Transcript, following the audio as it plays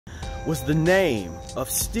was the name of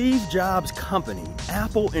Steve Jobs' company,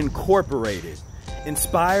 Apple Incorporated,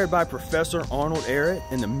 inspired by Professor Arnold Ehret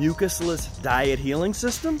and the Mucusless Diet Healing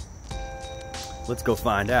System? Let's go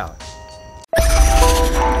find out.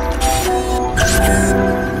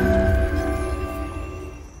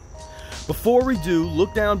 Before we do,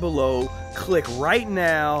 look down below, click right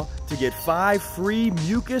now to get 5 free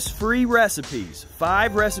mucus-free recipes.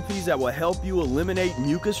 5 recipes that will help you eliminate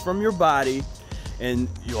mucus from your body, and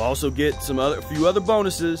you'll also get a few other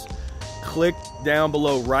bonuses. Click down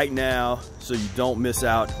below right now so you don't miss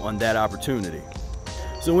out on that opportunity.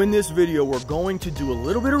 So in this video, we're going to do a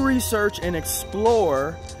little bit of research and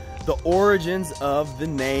explore the origins of the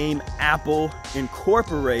name Apple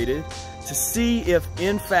Incorporated to see if,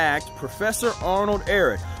 in fact, Professor Arnold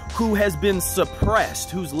Ehret, who has been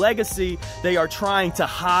suppressed, whose legacy they are trying to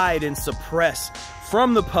hide and suppress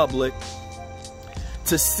from the public,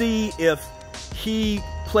 to see if he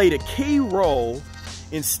played a key role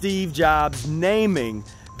in Steve Jobs naming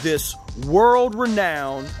this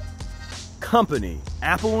world-renowned company,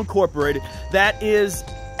 Apple Incorporated, that is,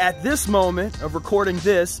 at this moment of recording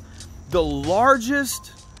this, the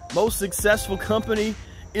largest, most successful company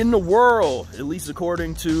in the world, at least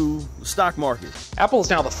according to the stock market. Apple is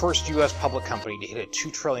now the first U.S. public company to hit a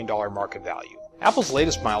 $2 trillion market value. Apple's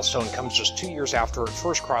latest milestone comes just 2 years after it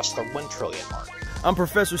first crossed the $1 trillion mark. I'm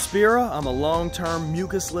Professor Spira. I'm a long-term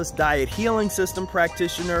Mucusless Diet Healing System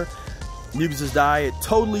practitioner. Mucusless Diet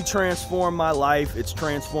totally transformed my life. It's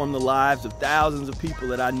transformed the lives of thousands of people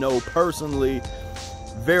that I know personally.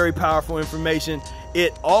 Very powerful information.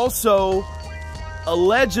 It also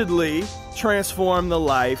allegedly transformed the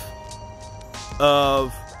life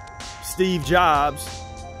of Steve Jobs,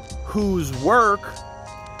 whose work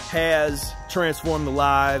has transformed the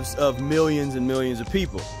lives of millions and millions of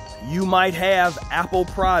people. You might have Apple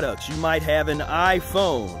products, you might have an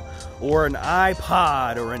iPhone or an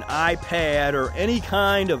iPod or an iPad or any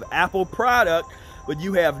kind of Apple product, but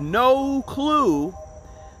you have no clue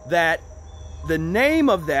that the name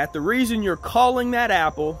of that, the reason you're calling that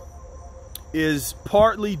Apple, is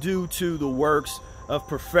partly due to the works of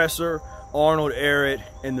Professor Arnold Ehret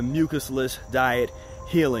and the Mucusless Diet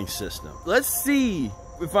Healing System. Let's see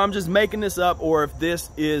if I'm just making this up or if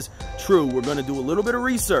this is true. We're going to do a little bit of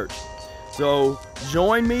research. So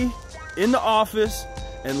join me in the office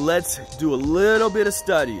and let's do a little bit of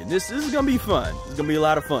studying. This is going to be fun. It's going to be a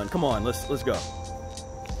lot of fun. Come on, let's go.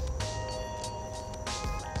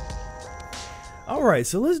 All right,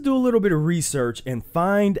 so let's do a little bit of research and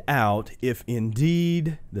find out if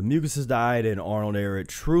indeed the Mucusless Diet and Arnold Ehret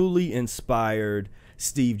truly inspired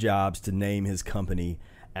Steve Jobs to name his company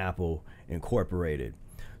Apple Incorporated.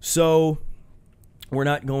 So we're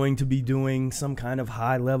not going to be doing some kind of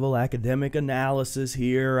high-level academic analysis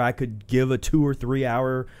here. I could give a 2 or 3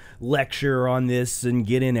 hour lecture on this and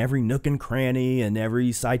get in every nook and cranny and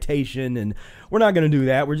every citation, and we're not going to do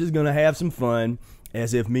that. We're just going to have some fun,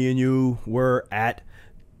 as if me and you were at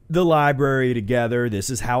the library together. This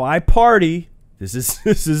is how I party. This is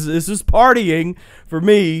partying for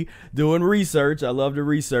me, doing research. I love to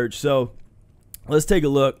research. So let's take a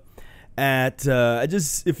look at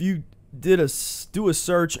if you do a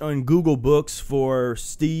search on Google Books for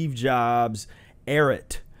Steve Jobs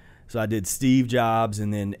Ehret. So I did Steve Jobs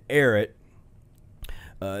and then Ehret.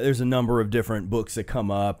 There's a number of different books that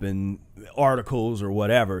come up and articles or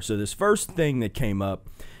whatever. So this first thing that came up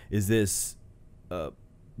is this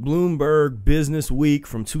Bloomberg Business Week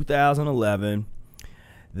from 2011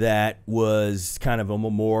 that was kind of a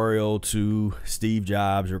memorial to Steve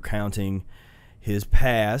Jobs, recounting his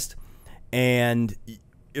past. And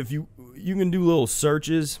if you can do little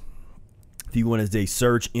searches, if you want to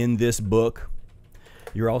search in this book,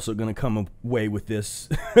 you're also going to come away with this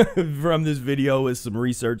from this video with some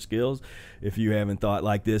research skills if you haven't thought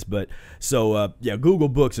like this. But so yeah, Google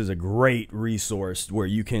Books is a great resource where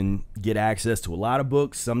you can get access to a lot of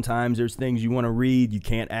books. Sometimes there's things you want to read you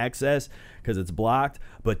can't access because it's blocked,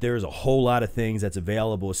 but there's a whole lot of things that's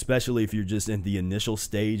available, especially if you're just in the initial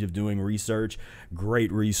stage of doing research.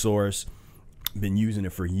 Great resource. Been using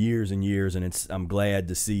it for years and years, and I'm glad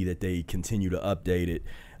to see that they continue to update it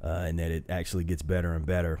and that it actually gets better and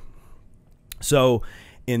better. So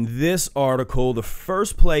in this article, the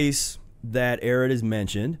first place that Ehret is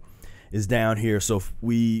mentioned is down here. So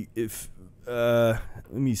let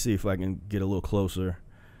me see if I can get a little closer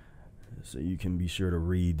so you can be sure to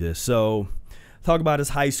read this. So talk about his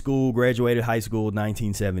high school, graduated high school in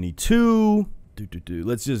 1972.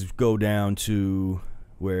 Let's just go down to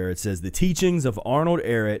where it says the teachings of Arnold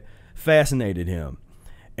Ehret fascinated him.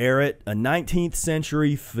 Ehret, a 19th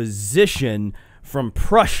century physician from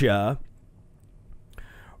Prussia,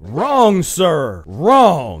 Wrong, sir.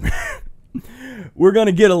 Wrong. We're going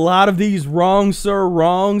to get a lot of these wrong, sir,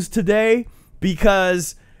 wrongs today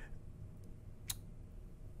because,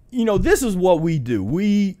 you know, this is what we do.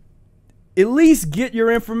 We at least get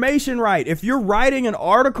your information right. If you're writing an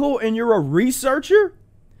article and you're a researcher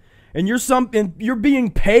and you're being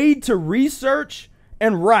paid to research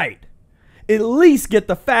and write, at least get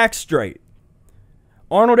the facts straight.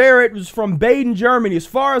 Arnold Ehret was from Baden, Germany. As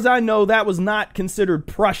far as I know, that was not considered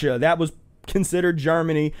Prussia. That was considered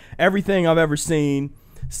Germany. Everything I've ever seen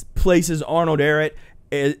places Arnold Ehret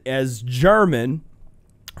as German,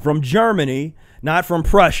 from Germany, not from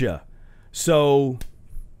Prussia. So,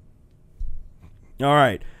 all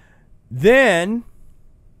right. Then,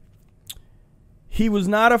 he was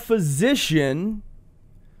not a physician.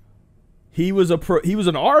 He was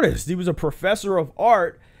an artist. He was a professor of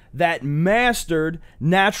art that mastered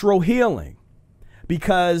natural healing,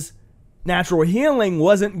 because natural healing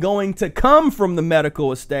wasn't going to come from the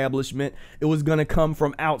medical establishment. It was going to come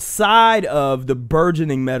from outside of the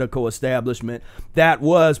burgeoning medical establishment. That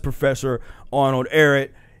was Professor Arnold Ehret.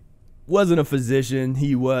 Wasn't a physician.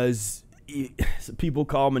 People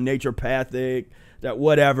call him a naturopathic, that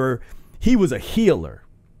whatever. He was a healer.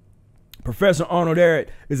 Professor Arnold Ehret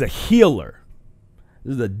is a healer.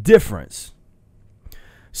 There's a difference.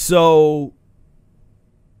 So,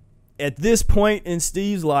 at this point in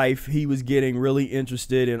Steve's life, he was getting really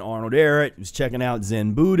interested in Arnold Ehret. He was checking out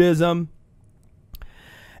Zen Buddhism.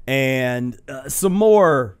 And some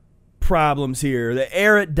more problems here. The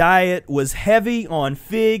Ehret diet was heavy on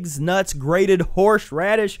figs, nuts, grated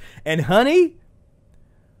horseradish, and honey.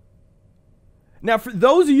 Now, for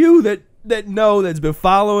those of you that know, that's been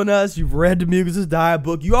following us, you've read the Mucusless Diet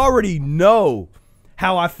book, you already know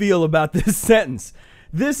how I feel about this sentence.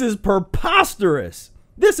 This is preposterous.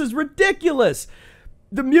 This is ridiculous.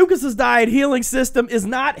 The Mucusless Diet Healing System is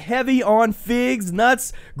not heavy on figs,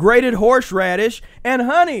 nuts, grated horseradish, and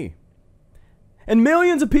honey. And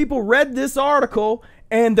millions of people read this article,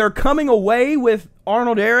 and they're coming away with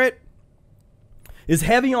Arnold Ehret is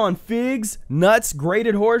heavy on figs, nuts,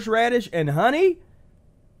 grated horseradish, and honey.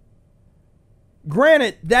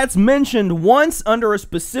 Granted, that's mentioned once under a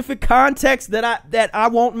specific context that I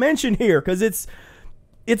won't mention here, because it's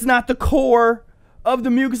not the core of the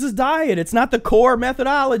Mucusless diet. It's not the core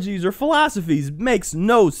methodologies or philosophies. It makes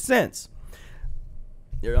no sense.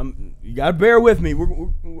 You got to bear with me. We're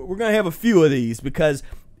going to have a few of these, because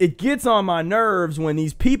it gets on my nerves when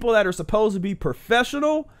these people that are supposed to be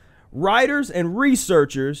professional writers and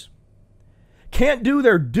researchers can't do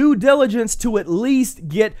their due diligence to at least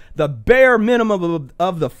get the bare minimum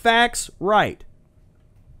of the facts right.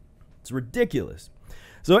 It's ridiculous.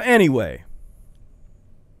 So anyway,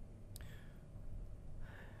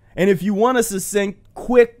 and if you want a succinct,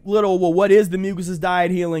 quick little, well, what is the Mucusless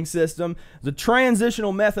Diet Healing System? The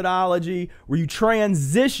transitional methodology where you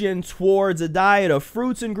transition towards a diet of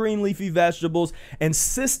fruits and green leafy vegetables and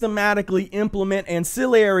systematically implement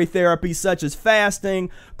ancillary therapies such as fasting,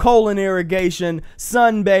 colon irrigation,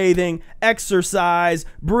 sunbathing, exercise,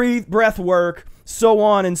 breath work, so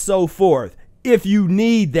on and so forth. If you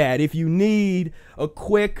need that, if you need a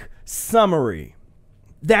quick summary.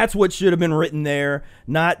 That's what should have been written there,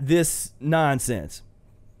 not this nonsense.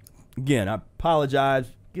 Again, I apologize.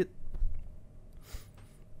 It's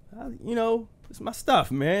my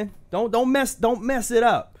stuff, man. Don't mess it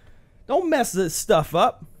up. Don't mess this stuff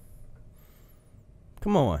up.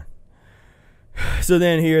 Come on. So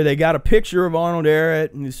then here they got a picture of Arnold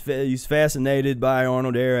Ehret, and he's fascinated by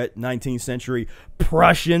Arnold Ehret, 19th century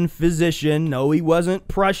Prussian physician. No, he wasn't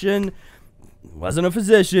Prussian. He wasn't a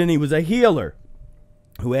physician. He was a healer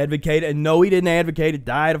who advocated, and no, he didn't advocate a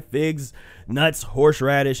diet of figs, nuts,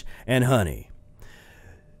 horseradish, and honey.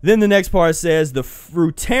 Then the next part says, the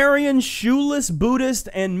fruitarian, shoeless Buddhist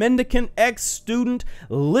and mendicant ex-student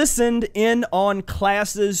listened in on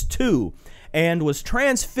classes too, and was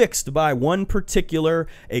transfixed by one particular,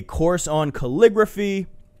 a course on calligraphy.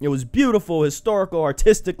 It was beautiful, historical,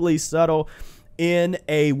 artistically subtle, in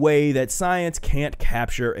a way that science can't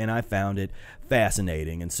capture, and I found it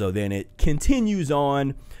fascinating. And so then it continues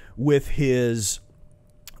on with his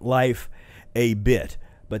life a bit.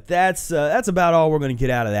 But that's about all we're going to get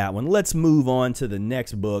out of that one. Let's move on to the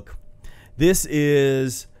next book. This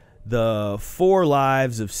is The 4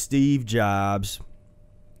 Lives of Steve Jobs.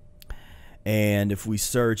 And if we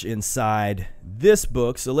search inside this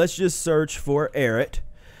book, so let's just search for Ehret.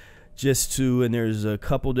 And there's a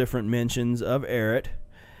couple different mentions of Ehret.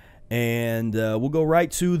 And we'll go right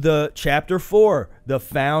to the chapter 4, the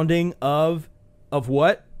founding of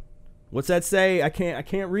what? What's that say? I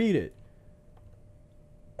can't read it.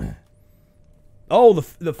 Oh,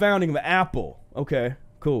 the founding of Apple. Okay,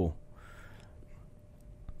 cool.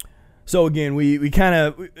 So again, we kind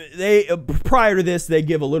of, prior to this, they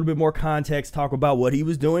give a little bit more context, talk about what he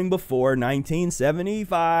was doing before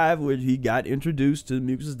 1975, which he got introduced to the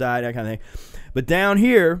Mucusless diet, that kind of thing. But down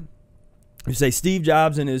here, you say Steve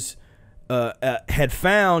Jobs and his had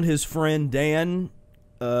found his friend Dan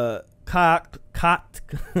Koch. I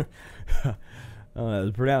don't know how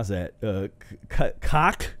to pronounce that.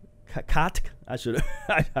 Koch.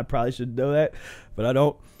 I probably should know that, but I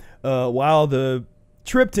don't. While the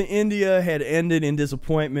trip to India had ended in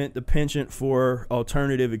disappointment, the penchant for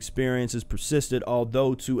alternative experiences persisted,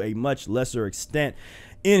 although to a much lesser extent.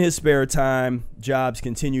 In his spare time, Jobs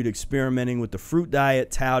continued experimenting with the fruit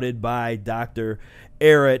diet touted by Dr.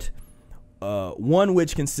 Ehret, one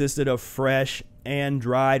which consisted of fresh and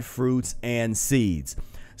dried fruits and seeds.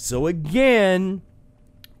 So again,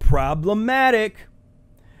 problematic,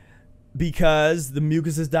 because the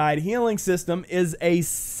Mucusless Diet Healing System is a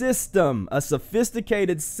system, a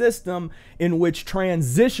sophisticated system in which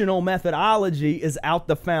transitional methodology is out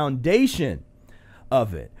the foundation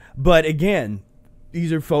of it. But again,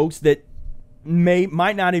 these are folks that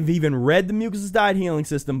might not have even read the Mucusless Diet Healing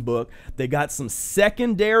System book. They got some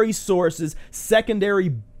secondary sources,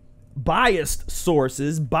 secondary biased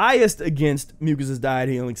sources, biased against Mucusless Diet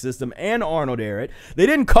Healing System and Arnold Ehret. They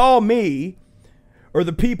didn't call me or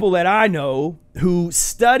the people that I know who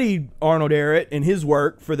studied Arnold Ehret and his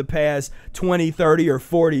work for the past 20, 30, or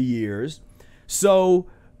 40 years. So,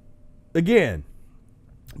 again,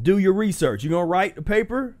 do your research. You're going to write a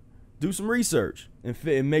paper? Do some research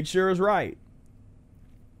and make sure it's right.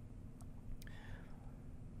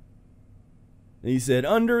 And he said,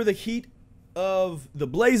 under the heat of the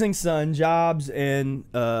blazing sun, Jobs and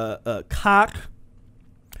Koch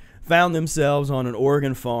found themselves on an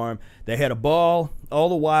Oregon farm. They had a ball, all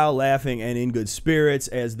the while laughing and in good spirits,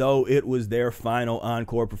 as though it was their final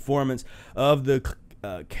encore performance of the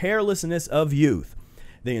carelessness of youth.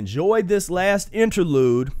 They enjoyed this last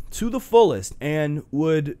interlude to the fullest and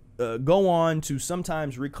would go on to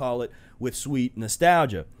sometimes recall it with sweet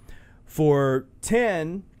nostalgia. For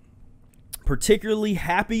 10 particularly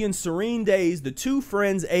happy and serene days, the two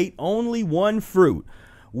friends ate only one fruit,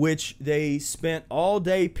 which they spent all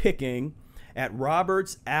day picking at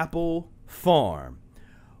Robert's apple farm.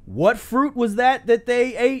 What fruit was that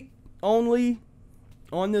they ate only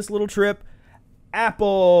on this little trip?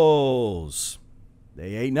 Apples.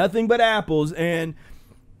 They ate nothing but apples. And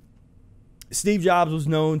Steve Jobs was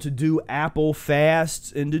known to do apple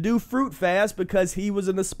fasts and to do fruit fasts because he was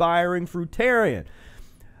an aspiring fruitarian.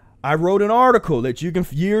 I wrote an article that you can,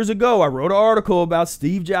 years ago, I wrote an article about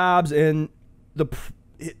Steve Jobs and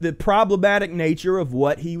the problematic nature of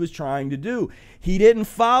what he was trying to do. He didn't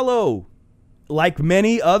follow, like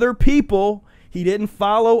many other people, he didn't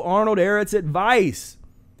follow Arnold Ehret's advice.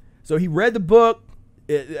 So he read the book.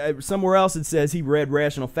 Somewhere else it says he read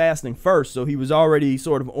Rational Fasting first. So he was already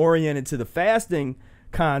sort of oriented to the fasting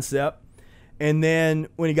concept. And then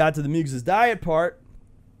when he got to the Mucusless diet part,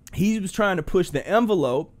 he was trying to push the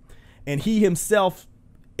envelope. And he himself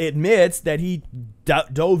admits that he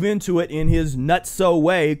dove into it in his nutso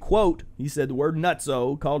way. Quote, he said the word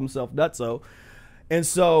nutso, called himself nutso. And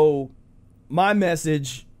so my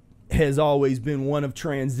message has always been one of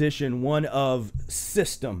transition, one of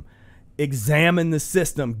system. Examine the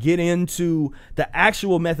system, get into the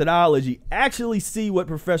actual methodology, actually see what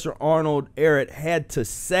Professor Arnold Ehret had to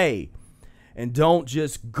say, and don't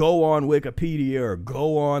just go on Wikipedia or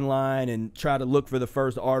go online and try to look for the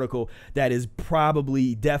first article that is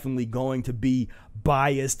probably definitely going to be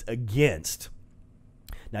biased against.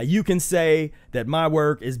 Now, you can say that my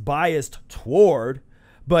work is biased toward,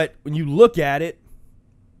 but when you look at it,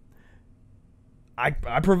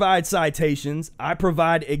 I provide citations. I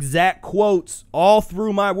provide exact quotes all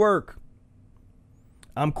through my work.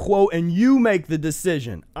 I'm quoting, you make the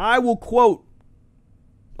decision. I will quote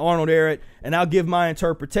Arnold Ehret and I'll give my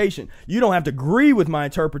interpretation. You don't have to agree with my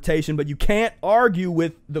interpretation, but you can't argue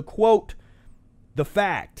with the quote, the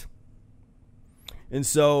fact. And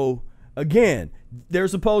so, again, they're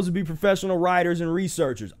supposed to be professional writers and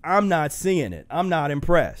researchers. I'm not seeing it. I'm not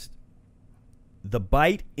impressed. The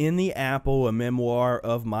Bite in the Apple, a memoir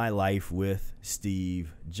of my life with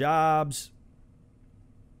Steve Jobs.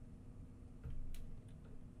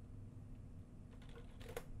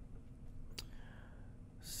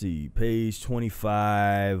 See, page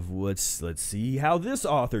 25. Let's see how this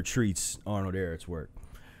author treats Arnold Ehret's work.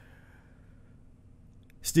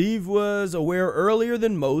 Steve was aware earlier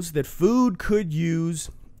than most that food could use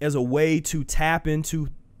as a way to tap into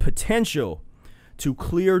potential to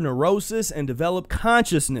clear neurosis and develop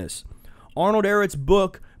consciousness. Arnold Ehret's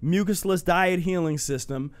book, Mucusless Diet Healing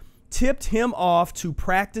System, tipped him off to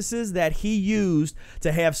practices that he used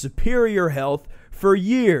to have superior health for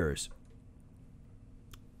years.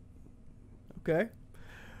 Okay.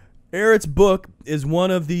 Ehret's book is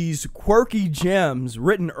one of these quirky gems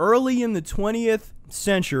written early in the 20th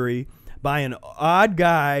century by an odd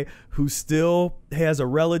guy who still has a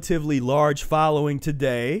relatively large following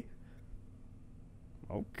today.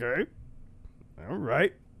 Okay. All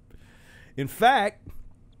right. In fact,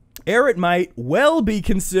 Ehret might well be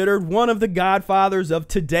considered one of the godfathers of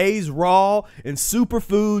today's raw and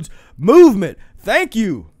superfoods movement. Thank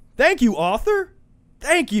you. Thank you, author.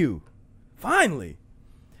 Thank you. Finally.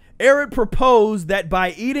 Ehret proposed that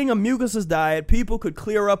by eating a mucusless diet, people could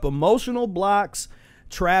clear up emotional blocks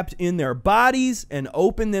trapped in their bodies and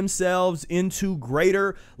open themselves into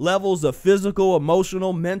greater levels of physical,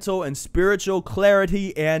 emotional, mental, and spiritual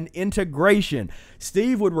clarity and integration.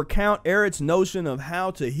 Steve would recount Ehret's notion of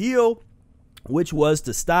how to heal, which was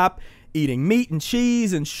to stop eating meat and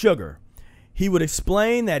cheese and sugar. He would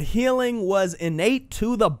explain that healing was innate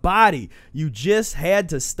to the body. You just had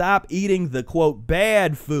to stop eating the, quote,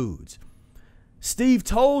 bad foods. Steve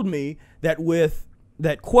told me that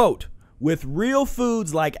quote, with real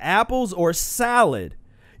foods like apples or salad,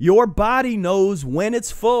 your body knows when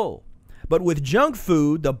it's full. But with junk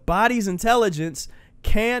food, the body's intelligence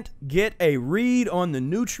can't get a read on the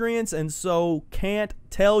nutrients and so can't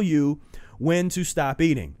tell you when to stop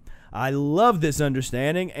eating. I love this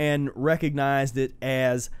understanding and recognized it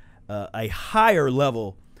as a higher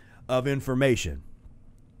level of information.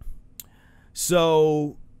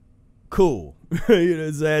 So, cool.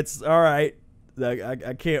 That's all right.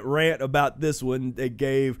 I can't rant about this one. They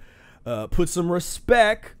gave, put some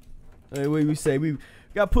respect. We say we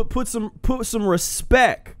got put some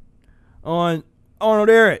respect on Arnold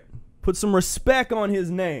Ehret. Put some respect on his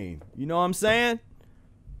name. You know what I'm saying?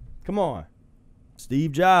 Come on.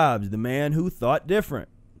 Steve Jobs, the man who thought different.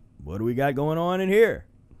 What do we got going on in here?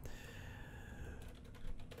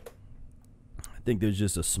 I think there's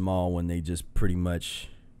just a small one. They just pretty much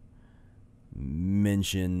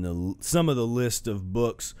mention some of the list of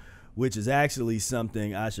books, which is actually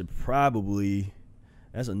something I should probably,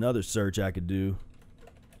 that's another search I could do,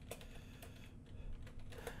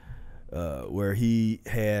 where he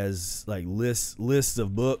has like lists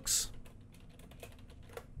of books.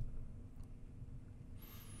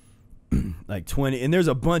 Like 20, and there's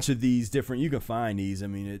a bunch of these different, you can find these, I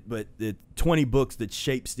mean, but 20 books that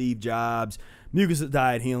shape Steve Jobs. Mucusless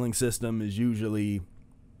Diet Healing System is usually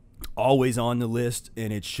always on the list,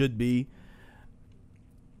 and it should be,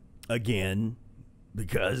 again,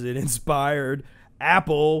 because it inspired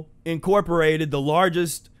Apple Incorporated, the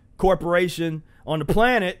largest corporation on the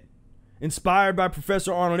planet, inspired by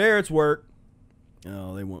Professor Arnold Ehret's work.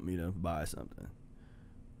 Oh, they want me to buy something.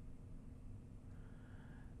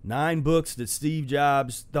 9 books that Steve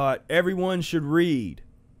Jobs thought everyone should read.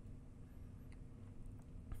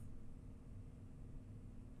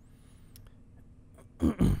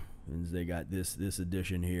 And they got this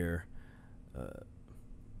edition here.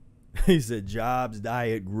 He said Jobs'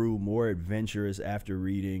 diet grew more adventurous after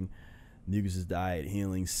reading Mucusless Diet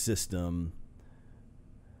Healing System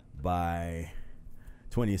by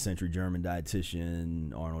 20th century German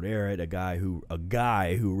dietitian Arnold Ehret, a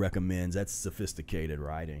guy who recommends, that's sophisticated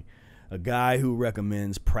writing, a guy who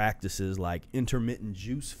recommends practices like intermittent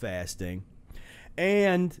juice fasting.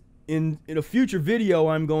 And in a future video,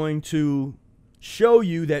 I'm going to show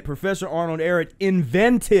you that Professor Arnold Ehret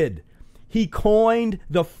he coined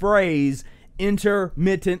the phrase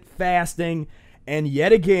intermittent fasting, and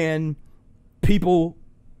yet again, people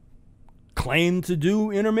claim to do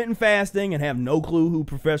intermittent fasting and have no clue who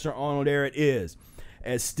Professor Arnold Ehret is.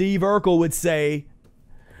 As Steve Urkel would say,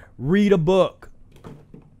 read a book.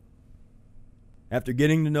 After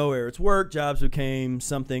getting to know Ehret's work, Jobs became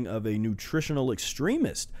something of a nutritional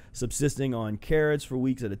extremist, subsisting on carrots for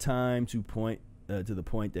weeks at a time to the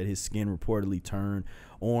point that his skin reportedly turned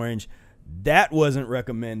orange. That wasn't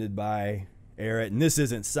recommended by Ehret, and this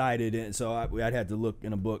isn't cited in, so I'd have to look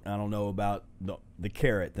in a book. I don't know about the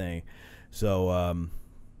carrot thing. So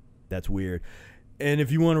that's weird. And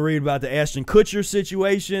if you want to read about the Ashton Kutcher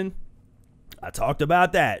situation, I talked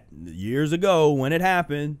about that years ago when it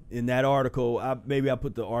happened in that article. Maybe I'll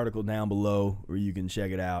put the article down below where you can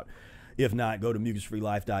check it out. If not, go to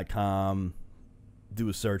mucus-free-life.com, do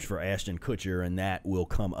a search for Ashton Kutcher, and that will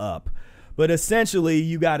come up. But essentially,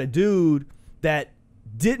 you got a dude that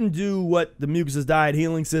didn't do what the Mucusless Diet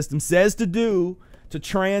Healing System says to do to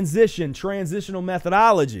transitional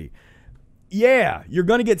methodology. Yeah, you're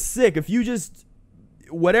going to get sick if you just,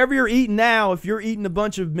 whatever you're eating now, if you're eating a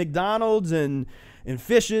bunch of McDonald's and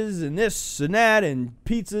fishes and this and that and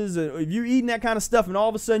pizzas, if you're eating that kind of stuff and all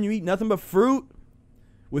of a sudden you eat nothing but fruit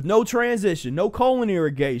with no transition, no colon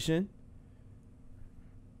irrigation,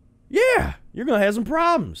 yeah, you're going to have some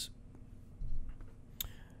problems.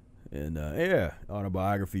 And yeah,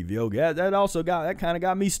 autobiography of yoga. That also kind of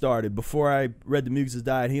got me started. Before I read the Mucusless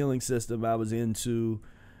Diet Healing System, I was into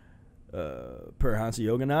Paramahansa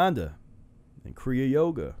Yogananda and Kriya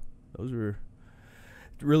Yoga. Those were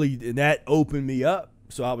really, and that opened me up.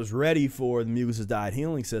 So I was ready for the Mucusless Diet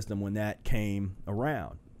Healing System when that came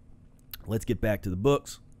around. Let's get back to the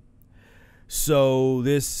books. So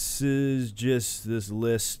this is just this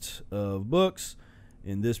list of books.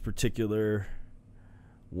 In this particular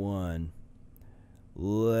one,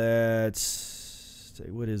 let's say,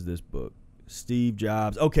 what is this book? Steve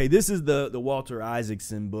Jobs. Okay, this is the Walter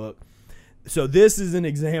Isaacson book. So this is an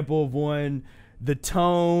example of one, the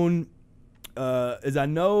tone, as I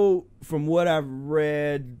know from what I've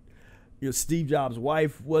read, Steve Jobs'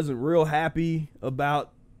 wife wasn't real happy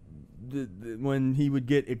about when he would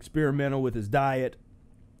get experimental with his diet.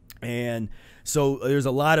 And so there's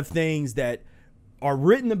a lot of things that are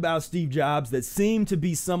written about Steve Jobs that seem to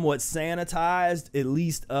be somewhat sanitized, at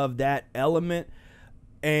least of that element.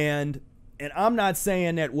 And I'm not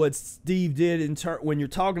saying that what Steve did when you're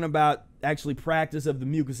talking about actually practice of the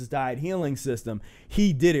Mucusless Diet Healing System,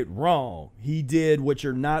 he did it wrong. He did what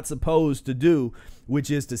you're not supposed to do,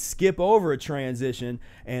 which is to skip over a transition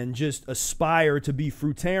and just aspire to be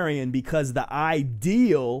fruitarian, because the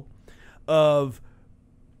ideal of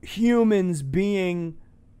humans being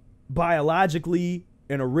biologically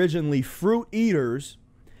and originally fruit eaters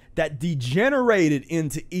that degenerated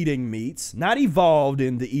into eating meats, not evolved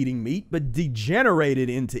into eating meat, but degenerated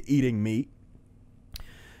into eating meat,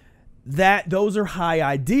 that those are high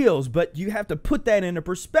ideals. But you have to put that into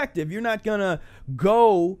perspective. You're not going to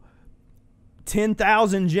go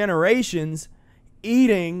 10,000 generations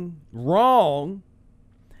eating wrong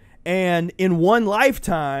and in one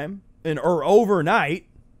lifetime or overnight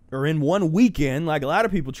or in one weekend, like a lot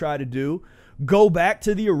of people try to do, go back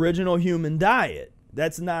to the original human diet.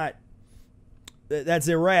 That's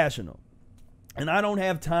irrational. And I don't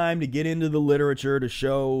have time to get into the literature to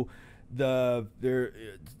show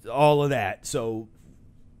all of that. So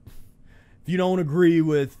if you don't agree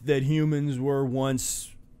with that humans were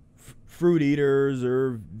once fruit eaters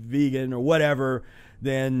or vegan or whatever,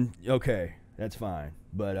 then okay, that's fine.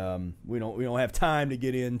 But we don't have time to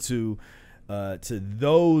get into to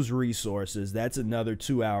those resources. That's another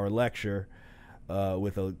 2-hour lecture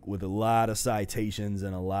with a lot of citations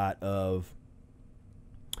and a lot of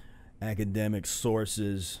academic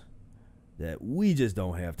sources that we just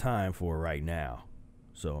don't have time for right now.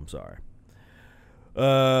 So I'm sorry.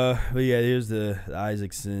 But yeah, here's the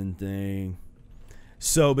Isaacson thing.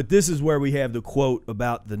 So, but this is where we have the quote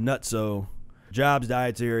about the nutso. Jobs'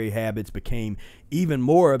 dietary habits became even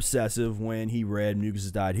more obsessive when he read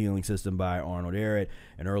Mucusless Diet Healing System by Arnold Ehret,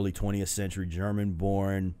 an early 20th century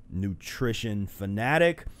German-born nutrition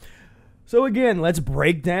fanatic. So again, let's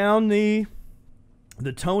break down the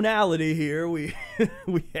tonality here. We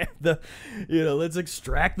have let's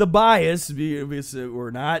extract the bias.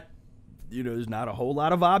 We're not, there's not a whole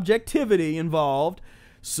lot of objectivity involved.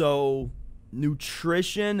 So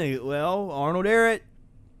nutrition, well, Arnold Ehret,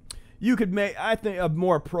 you could make, I think a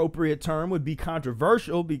more appropriate term would be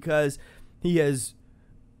controversial, because he has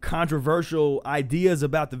controversial ideas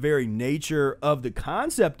about the very nature of the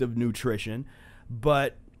concept of nutrition.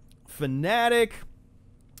 But fanatic,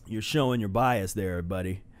 you're showing your bias there,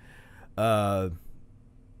 buddy. Now,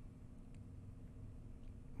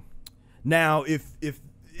 if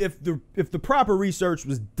the proper research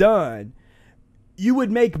was done, you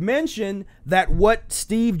would make mention that what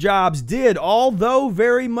Steve Jobs did, although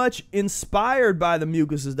very much inspired by the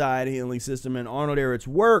Mucusless Diet Healing System and Arnold Ehret's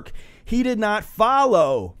work, he did not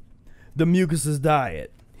follow the Mucusless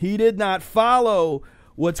diet. He did not follow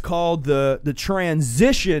what's called the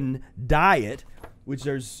transition diet, which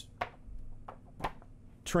there's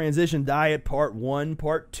transition diet part 1,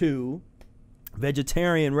 part 2,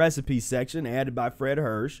 vegetarian recipe section added by Fred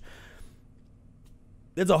Hirsch.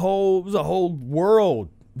 There's a whole world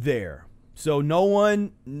there. So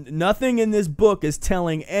nothing in this book is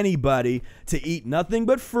telling anybody to eat nothing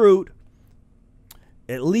but fruit,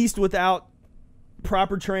 at least without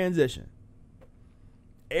proper transition.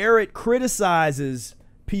 Ehret criticizes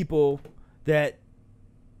people that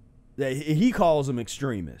he calls them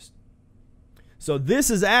extremists. So this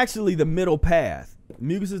is actually the middle path.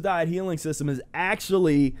 Mucusless Diet Healing System is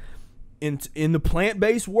actually in the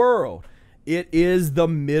plant-based world. It is the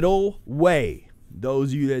middle way. those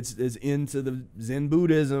of you that's into the Zen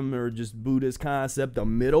Buddhism or just Buddhist concept, the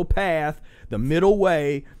middle path, the middle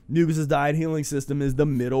way, Mucusless Diet Healing System is the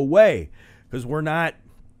middle way. Because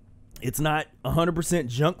it's not 100%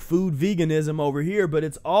 junk food veganism over here, but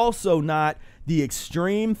it's also not the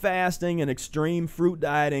extreme fasting and extreme fruit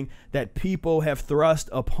dieting that people have thrust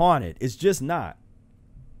upon it. It's just not.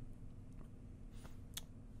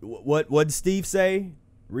 What did Steve say?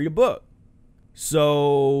 Read a book.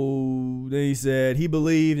 So then he said he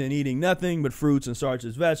believed in eating nothing but fruits and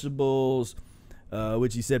starches, vegetables,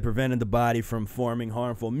 which he said prevented the body from forming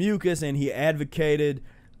harmful mucus, and he advocated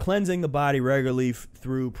cleansing the body regularly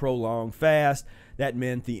through prolonged fast. That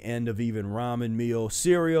meant the end of even ramen meal,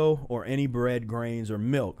 cereal, or any bread, grains, or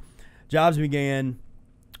milk. Jobs began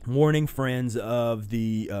warning friends of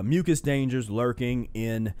the mucus dangers lurking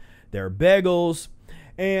in their bagels.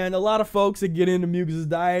 And a lot of folks that get into Mucusless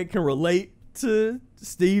Diet can relate to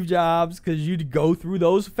Steve Jobs, because you go through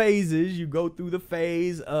those phases. You go through the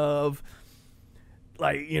phase of,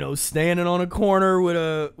 like, you know, standing on a corner with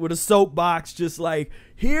a soapbox, just like,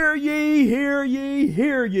 hear ye, hear ye,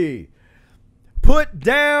 hear ye. Put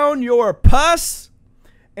down your pus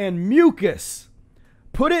and mucus.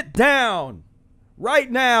 Put it down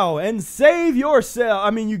right now and save yourself.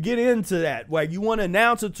 I mean, you get into that. Like, you want to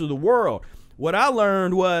announce it to the world. What I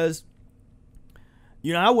learned was,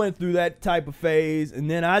 you know, I went through that type of phase, and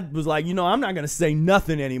then I was like, you know, I'm not going to say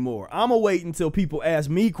nothing anymore. I'm going to wait until people ask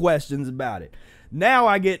me questions about it. Now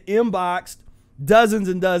I get inboxed dozens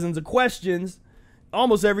and dozens of questions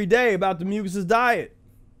almost every day about the Mucusless diet.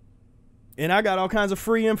 And I got all kinds of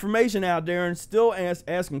free information out there and still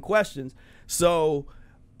asking questions. So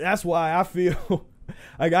that's why I feel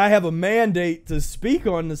like I have a mandate to speak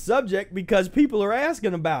on the subject, because people are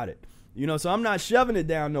asking about it. You know, so I'm not shoving it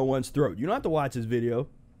down no one's throat. You don't have to watch this video.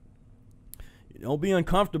 Don't be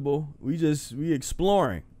uncomfortable. We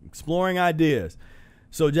exploring ideas.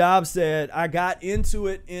 So Jobs said, I got into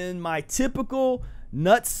it in my typical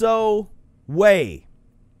nutso way.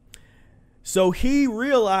 So he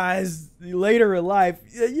realized later in life,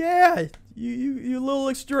 yeah, you a little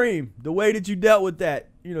extreme, the way that you dealt with that.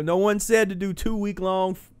 You know, no one said to do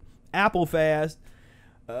 2-week-long apple fast.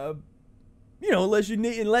 You know,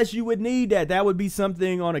 unless you would need that. That would be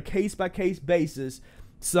something on a case-by-case basis.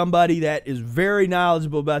 Somebody that is very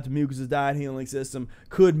knowledgeable about the Mucusless Diet Healing System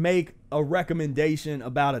could make a recommendation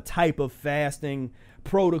about a type of fasting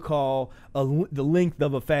protocol, the length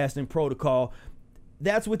of a fasting protocol.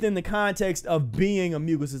 That's within the context of being a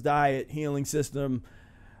Mucusless Diet Healing System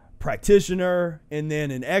practitioner, and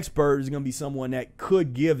then an expert is going to be someone that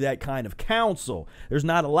could give that kind of counsel. There's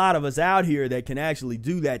not a lot of us out here that can actually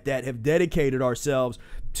do that have dedicated ourselves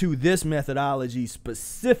to this methodology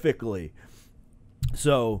specifically.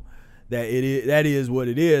 So that is what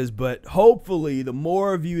it is. But hopefully the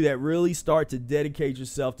more of you that really start to dedicate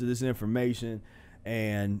yourself to this information,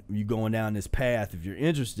 and you going down this path, if you're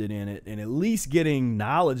interested in it, and at least getting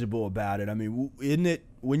knowledgeable about it. I mean, isn't it,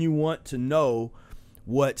 when you want to know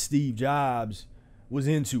what Steve Jobs was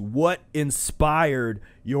into, what inspired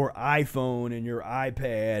your iPhone and your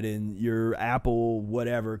iPad and your Apple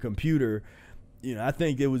whatever computer, you know, I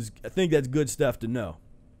think that's good stuff to know.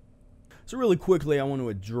 So really quickly, I want to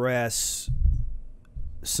address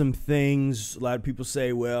some things. A lot of people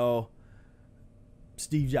say, well,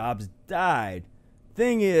 Steve Jobs died.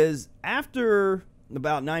 Thing is, after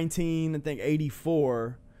about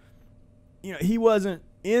 1984, you know, he wasn't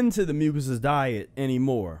into the Mucusless diet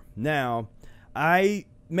anymore. Now, I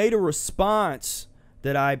made a response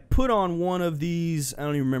that I put on one of these. I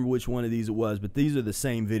don't even remember which one of these it was, but these are the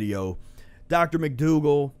same video. Dr.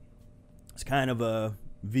 McDougall is kind of a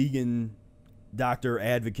vegan doctor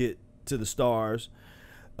advocate to the stars.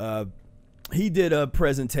 He did a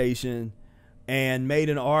presentation and made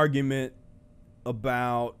an argument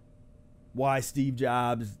about why Steve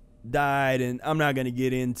Jobs died, and I'm not going to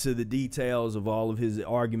get into the details of all of his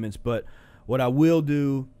arguments, but what I will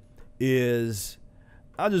do is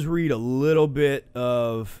I'll just read a little bit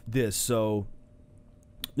of this. So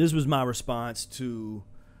this was my response to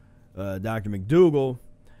Dr. McDougall.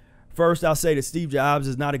 First, I'll say that Steve Jobs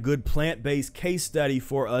is not a good plant-based case study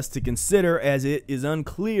for us to consider, as it is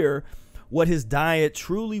unclear what his diet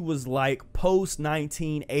truly was like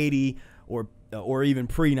post-1980 or even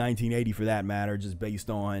pre-1980 for that matter, just based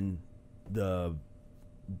on the,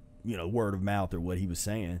 you know, word of mouth or what he was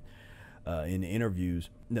saying in the interviews.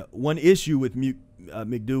 Now, one issue with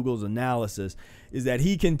McDougall's analysis is that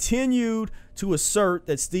he continued to assert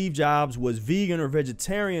that Steve Jobs was vegan or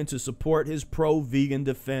vegetarian to support his pro-vegan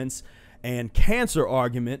defense and cancer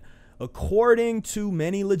argument, according to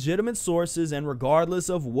many legitimate sources and regardless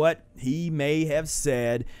of what he may have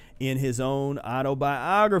said in his own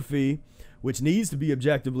autobiography, which needs to be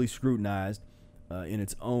objectively scrutinized in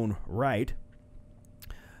its own right,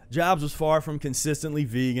 Jobs was far from consistently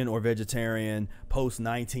vegan or vegetarian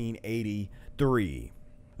post-1983.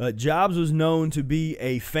 Jobs was known to be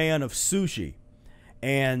a fan of sushi,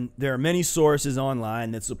 and there are many sources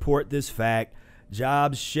online that support this fact.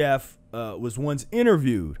 Jobs' chef was once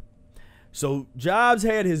interviewed. So Jobs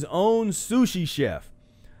had his own sushi chef.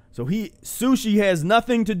 So sushi has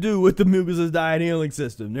nothing to do with the Mucusless Diet Healing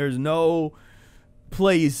System. There's no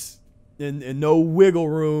place and no wiggle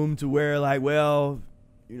room to where, like, well,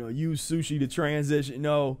 use sushi to transition.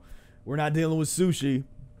 No, we're not dealing with sushi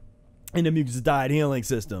in the Mucusless Diet Healing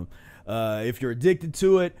System. If you're addicted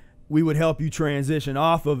to it, we would help you transition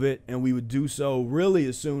off of it, and we would do so really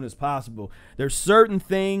as soon as possible. There's certain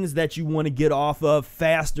things that you want to get off of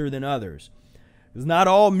faster than others, because not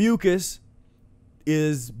all mucus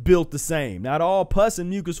is built the same. Not all pus and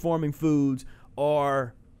mucus-forming foods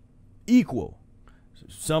are equal.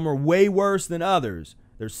 Some are way worse than others.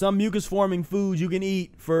 There's some mucus-forming foods you can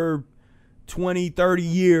eat for 20, 30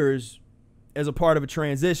 years as a part of a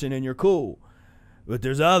transition, and you're cool. But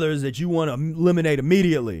there's others that you want to eliminate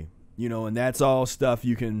immediately, and that's all stuff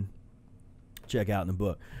you can check out in the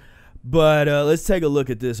book. But let's take a look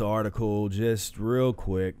at this article just real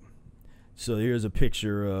quick. So here's a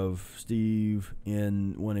picture of Steve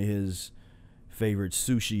in one of his favorite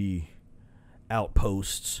sushi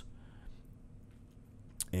outposts,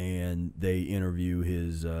 and they interview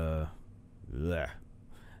his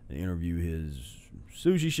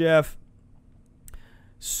sushi chef.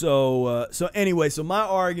 So anyway, so my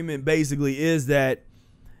argument basically is that,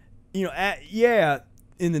 in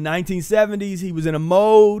the 1970s, he was in a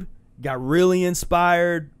mode, got really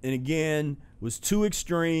inspired, and again, was too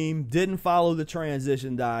extreme, didn't follow the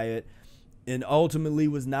transition diet, and ultimately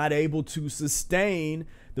was not able to sustain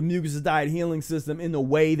the Mucusless Diet Healing System in the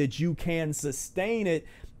way that you can sustain it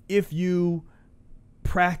if you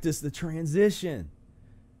practice the transition.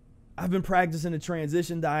 I've been practicing the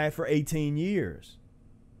transition diet for 18 years.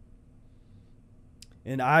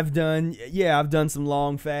 And I've done some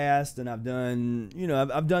long fast, and I've done,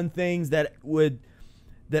 I've done things that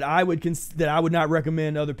I would not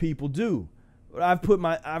recommend other people do. But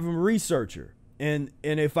I'm a researcher, and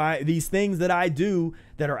if these things that I do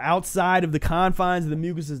that are outside of the confines of the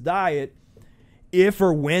Mucusless diet, if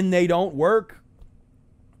or when they don't work,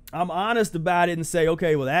 I'm honest about it and say,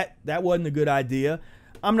 okay, well that wasn't a good idea.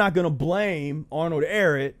 I'm not going to blame Arnold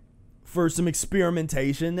Ehret for some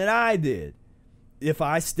experimentation that I did if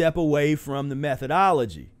I step away from the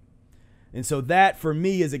methodology. And so that for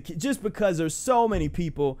me is just because there's so many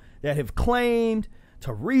people that have claimed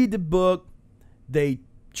to read the book, they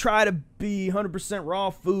try to be 100%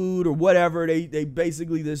 raw food or whatever, they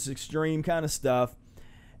basically this extreme kind of stuff,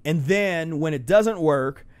 and then when it doesn't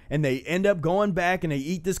work and they end up going back and they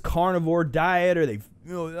eat this carnivore diet, or they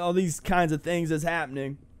all these kinds of things that's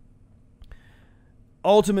happening,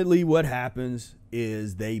 ultimately what happens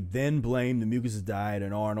is they then blame the Mucusless diet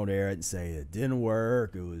and Arnold Ehret and say it didn't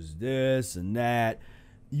work, it was this and that.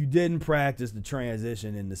 You didn't practice the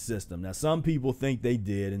transition in the system. Now, some people think they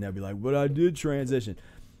did, and they'll be like, but I did transition.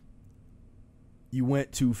 You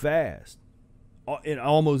went too fast. In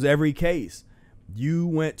almost every case, you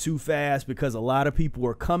went too fast because a lot of people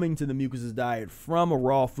are coming to the Mucusless diet from a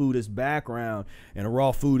raw foodist background and a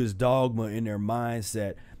raw foodist dogma in their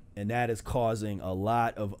mindset. And that is causing a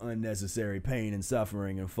lot of unnecessary pain and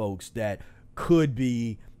suffering in folks that could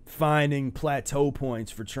be finding plateau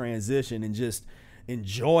points for transition and just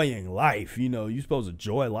enjoying life. You're supposed to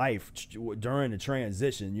enjoy life during the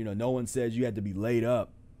transition. No one says you have to be laid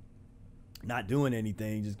up not doing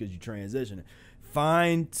anything just because you transition.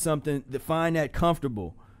 Find something that find that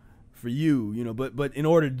comfortable for you, but in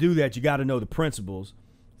order to do that, you got to know the principles.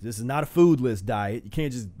 This is not a food list diet. You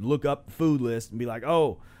can't just look up the food list and be like,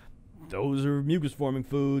 oh, those are mucus-forming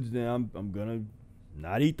foods, then I'm gonna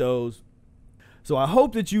not eat those. So I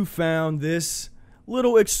hope that you found this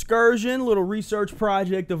little excursion, little research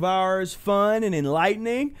project of ours fun and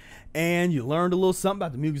enlightening, and you learned a little something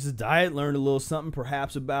about the Mucusless diet, learned a little something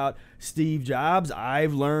perhaps about Steve Jobs.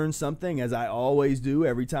 I've learned something, as I always do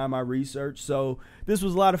every time I research. So this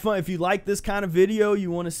was a lot of fun. If you like this kind of video, you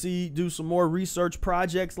want to do some more research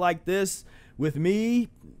projects like this with me,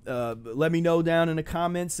 let me know down in the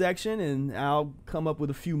comment section, and I'll come up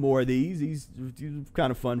with a few more of these. These are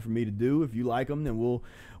kind of fun for me to do. If you like them, then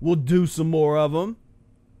we'll do some more of them.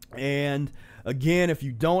 And again, if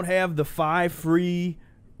you don't have the 5 free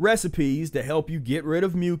recipes to help you get rid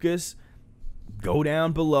of mucus, go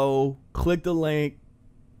down below, click the link,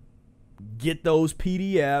 get those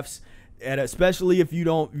PDFs, and especially if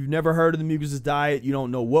you've never heard of the Mucusless Diet, you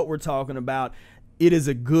don't know what we're talking about, it is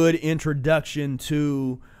a good introduction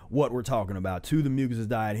to what we're talking about, to the Mucusless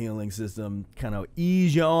Diet Healing System, kind of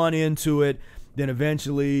ease you on into it. Then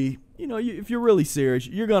eventually, if you're really serious,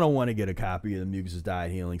 you're going to want to get a copy of the Mucusless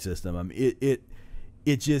Diet Healing System. I mean, it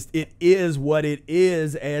is what it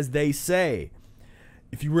is, as they say.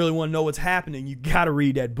 If you really want to know what's happening, you got to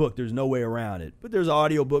read that book. There's no way around it. But there's an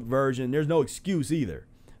audiobook version. There's no excuse either.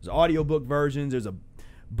 There's audiobook versions. There's a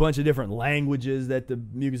bunch of different languages that the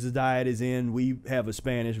Mucusless Diet is in. We have a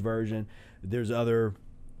Spanish version. There's other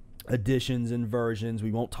editions and versions.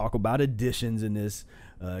 We won't talk about editions in this.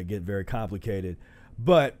 Get very complicated.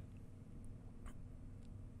 But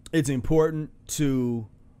it's important to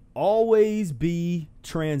always be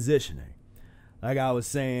transitioning. Like I was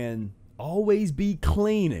saying, always be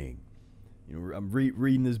cleaning. I'm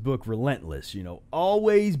reading this book, Relentless.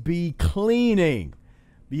 Always be cleaning.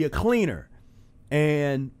 Be a cleaner.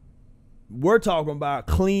 And we're talking about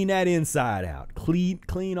clean that inside out.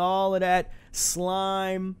 Clean all of that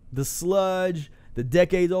slime, the sludge, the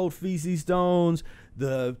decades-old feces stones,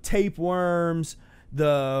 the tapeworms,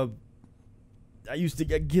 I used to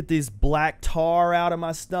get this black tar out of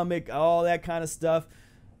my stomach, all that kind of stuff.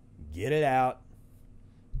 Get it out.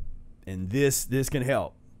 And this can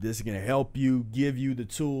help. This is going to help you, give you the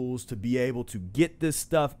tools to be able to get this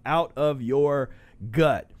stuff out of your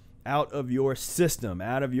gut, out of your system,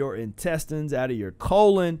 out of your intestines, out of your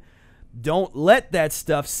colon. Don't let that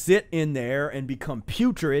stuff sit in there and become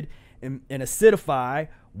putrid and acidify.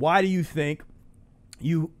 Why do you think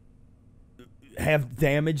you have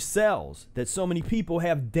damaged cells? That so many people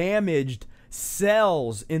have damaged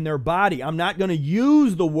cells in their body. I'm not going to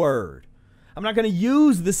use the word. I'm not going to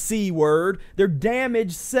use the C word. They're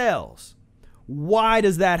damaged cells. Why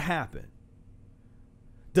does that happen?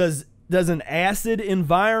 Does an acid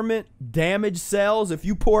environment damage cells? If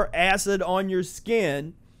you pour acid on your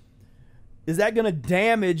skin, is that going to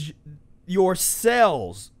damage your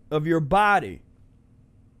cells of your body?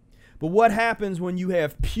 But what happens when you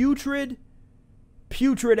have putrid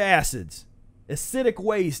acids, acidic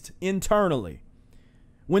waste internally,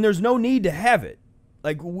 when there's no need to have it?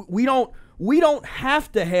 Like we don't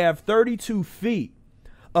have to have 32 feet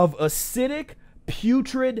of acidic,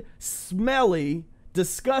 putrid, smelly,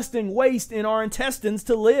 disgusting waste in our intestines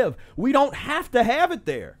to live. We don't have to have it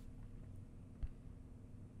there.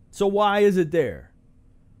 So why is it there?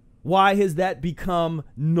 Why has that become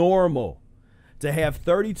normal to have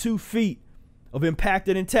 32 feet of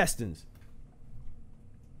impacted intestines?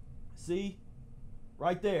 See?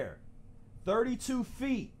 Right there. 32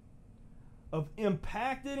 feet of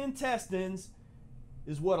impacted intestines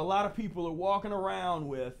is what a lot of people are walking around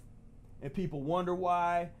with, and people wonder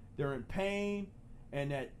why they're in pain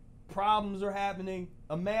and that problems are happening.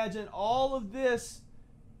 Imagine all of this.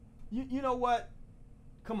 You know what?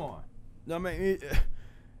 Come on. I mean,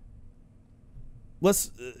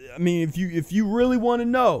 if you really want to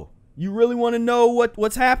know,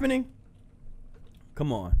 what's happening?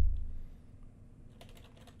 Come on.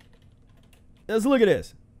 Let's look at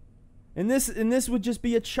this. And this would just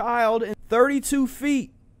be a child in 32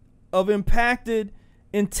 feet of impacted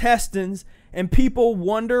intestines, and people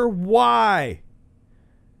wonder why.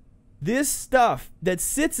 This stuff that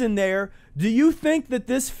sits in there, do you think that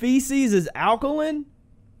this feces is alkaline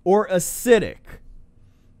or acidic?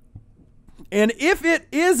 And if it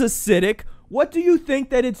is acidic, what do you think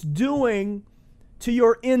that it's doing to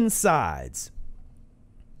your insides?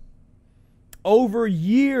 Over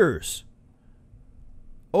years.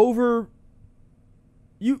 You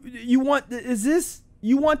want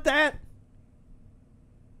that?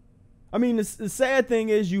 I mean, the sad thing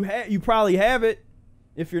is you probably have it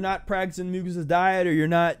if you're not practicing the Mucusless Diet, or you're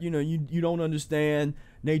not, you don't understand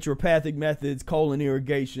naturopathic methods, colon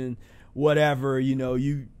irrigation, whatever.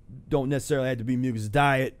 You don't necessarily have to be Mucusless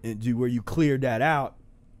Diet and do where you clear that out.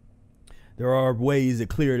 There are ways to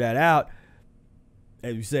clear that out.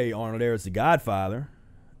 As you say, Arnold Ehret's the Godfather.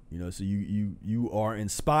 So you are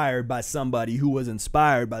inspired by somebody who was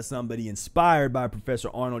inspired by somebody inspired by Professor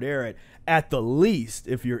Arnold Ehret, at the least,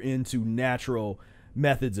 if you're into natural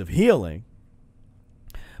methods of healing.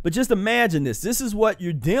 But just imagine this. This is what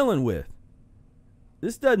you're dealing with.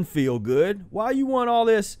 This doesn't feel good. Why you want all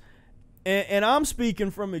this? And I'm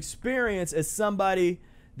speaking from experience as somebody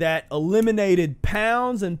that eliminated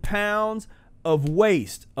pounds and pounds of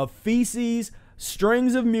waste, of feces,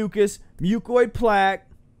 strings of mucus, mucoid plaque.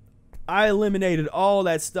 I eliminated all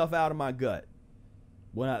that stuff out of my gut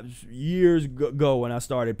years ago when I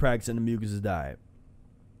started practicing the Mucusless Diet.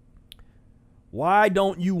 Why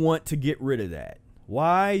don't you want to get rid of that?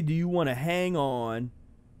 Why do you want to hang on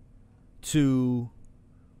to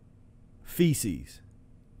feces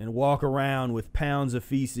and walk around with pounds of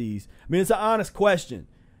feces? I mean, it's an honest question.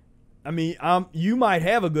 I mean, you might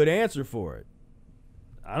have a good answer for it.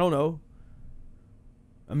 I don't know.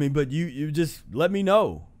 I mean, but you just let me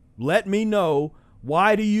know. Let me know,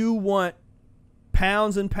 why do you want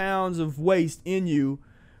pounds and pounds of waste in you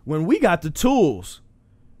when we got the tools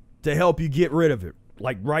to help you get rid of it,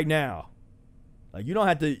 like right now? Like, you don't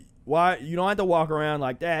have to walk around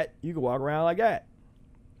like that. You can walk around like that.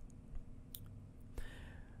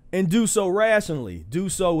 And do so rationally. Do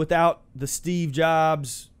so without the Steve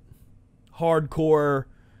Jobs hardcore,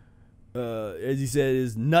 as he said,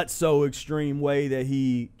 his nutso extreme way that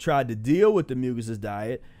he tried to deal with the mucusless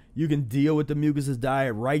diet. You can deal with the mucusless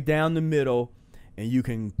diet right down the middle, and you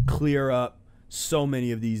can clear up so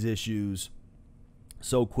many of these issues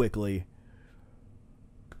so quickly.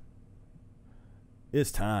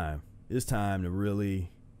 It's time. It's time to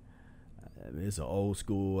really, I mean, it's an old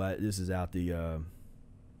school, this is out the, a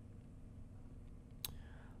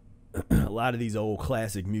lot of these old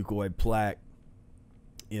classic mucoid plaque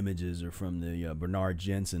images are from the Bernard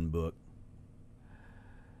Jensen book.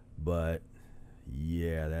 But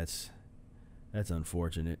yeah, that's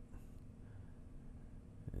unfortunate.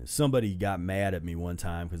 Somebody got mad at me one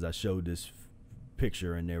time because I showed this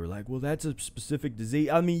picture and they were like, well, that's a specific disease.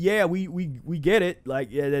 I mean, yeah, we get it. Like,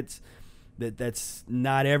 yeah, that's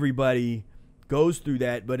not everybody goes through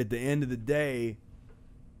that, but at the end of the day,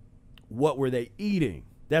 what were they eating?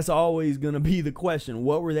 That's always going to be the question.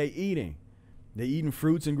 What were they eating? They eating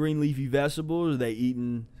fruits and green leafy vegetables? Are they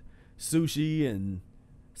eating sushi and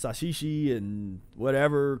sashimi and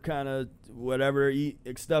whatever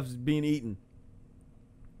stuff's being eaten?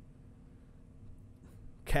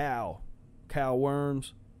 Cow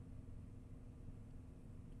worms,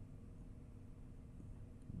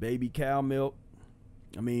 baby cow milk.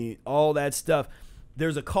 I mean, all that stuff.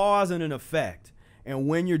 There's a cause and an effect. And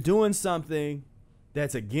when you're doing something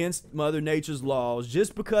that's against Mother Nature's laws,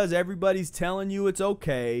 just because everybody's telling you it's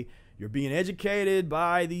okay, you're being educated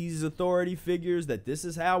by these authority figures that this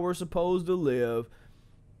is how we're supposed to live,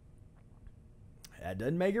 that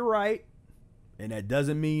doesn't make it right. And that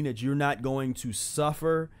doesn't mean that you're not going to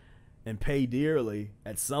suffer and pay dearly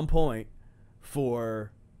at some point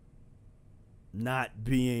for not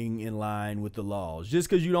being in line with the laws. Just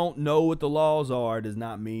because you don't know what the laws are does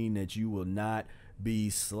not mean that you will not be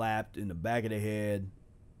slapped in the back of the head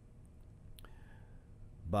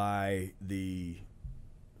by the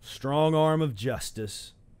strong arm of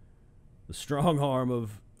justice, the strong arm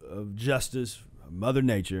of justice, Mother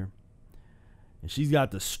Nature. And she's got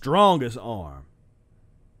the strongest arm.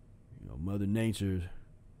 You know, Mother Nature's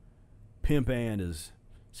pimp hand is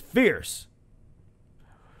fierce.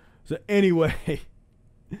 So anyway,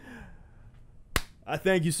 I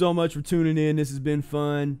thank you so much for tuning in. This has been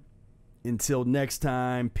fun. Until next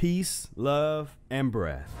time, peace, love, and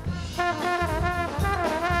breath.